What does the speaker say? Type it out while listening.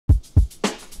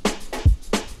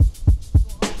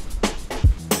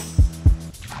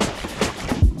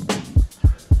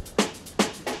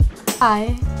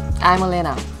Hi, I'm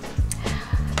Elena.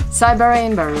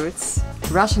 Siberian by roots,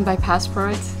 Russian by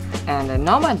passport, and a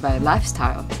nomad by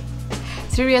lifestyle.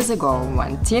 3 years ago,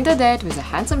 one Tinder date with a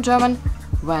handsome German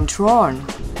went wrong.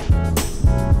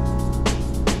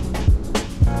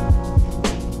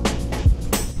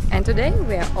 And today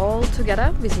we are all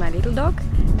together with my little dog,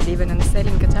 living on a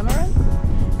sailing catamaran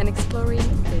and exploring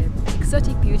the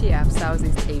exotic beauty of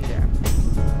Southeast Asia.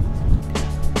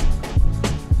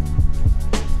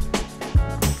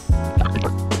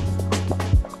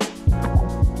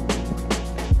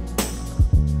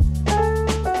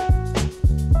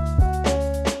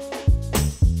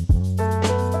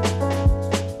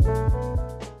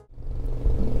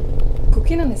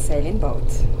 Cooking on a sailing boat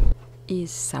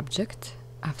is subject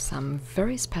of some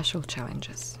very special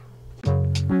challenges.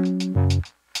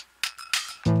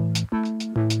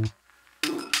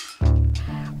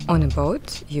 On a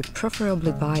boat, you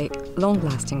preferably buy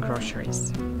long-lasting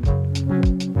groceries.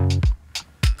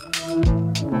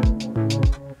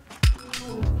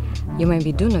 You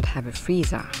maybe do not have a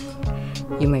freezer.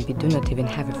 You maybe do not even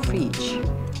have a fridge,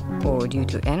 or due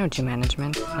to energy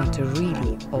management, not a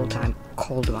really all-time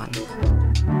cold one.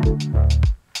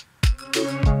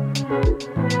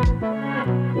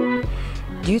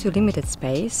 Due to limited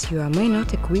space, you are may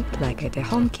not equipped like at a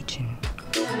home kitchen.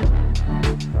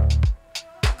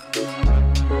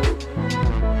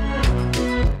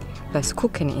 Thus,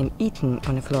 cooking in E10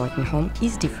 on a floating home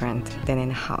is different than in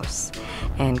a house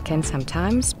and can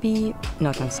sometimes be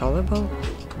not unsolvable,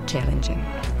 challenging.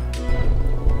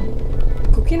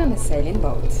 Cooking on a sailing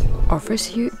boat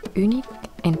offers you unique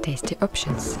and tasty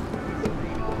options.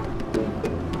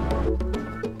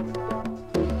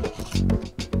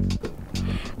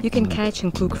 You can catch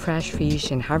and cook fresh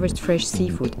fish and harvest fresh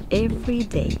seafood every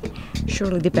day.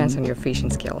 Surely depends on your fishing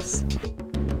skills.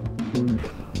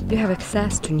 You have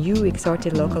access to new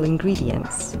exotic local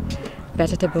ingredients,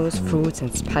 vegetables, fruits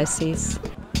and spices.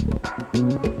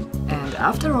 And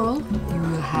after all, you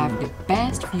will have the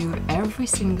best view every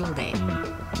single day,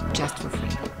 just for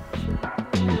free.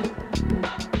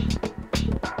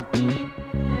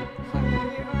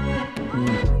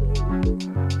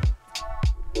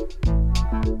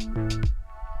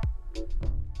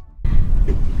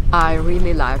 I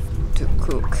really love to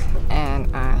cook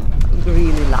and I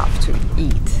really love to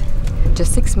eat.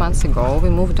 Just 6 months ago we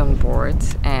moved on board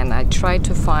and I tried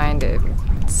to find a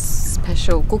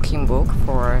special cooking book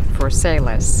for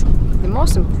sailors. The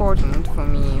most important for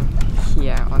me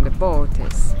here on the boat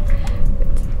is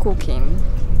that cooking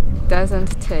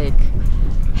doesn't take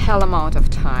hell amount of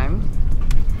time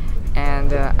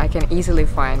and I can easily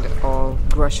find all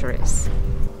groceries.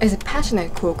 As a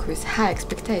passionate cook with high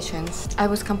expectations, I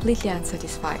was completely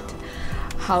unsatisfied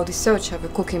how the search of a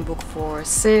cooking book for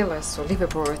sailors or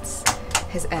liveaboards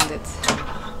has ended.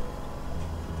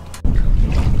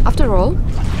 After all,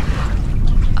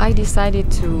 I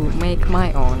decided to make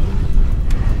my own,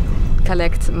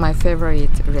 collect my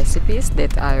favorite recipes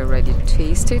that I already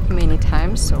tasted many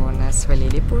times on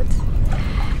SailLiliput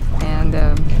and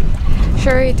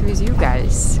share it with you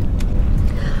guys.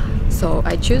 So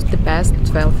I choose the best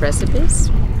 12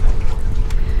 recipes,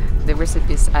 the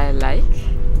recipes I like,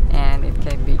 and it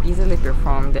can be easily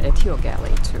performed at your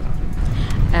galley too,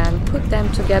 and put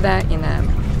them together in a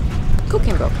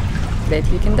cooking book that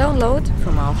you can download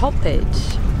from our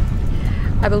homepage.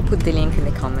 I will put the link in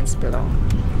the comments below.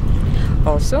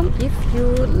 Also, if you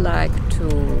like to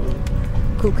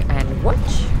cook and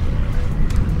watch,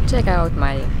 check out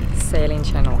my sailing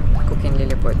channel, Cooking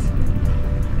Lilliput.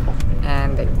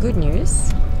 And the good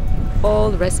news,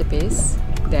 all recipes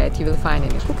that you will find in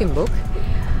the cooking book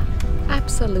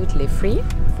absolutely free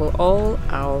for all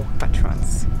our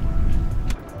patrons.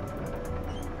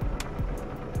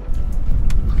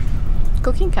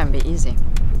 Cooking can be easy.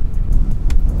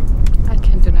 I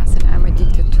can't do nothing, I'm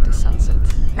addicted to the sunset.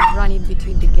 I run it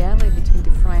between the galley, between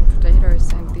the frying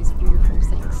potatoes and these beautiful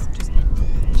things.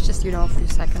 It's just, you know, a few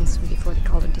seconds before the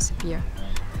color disappears.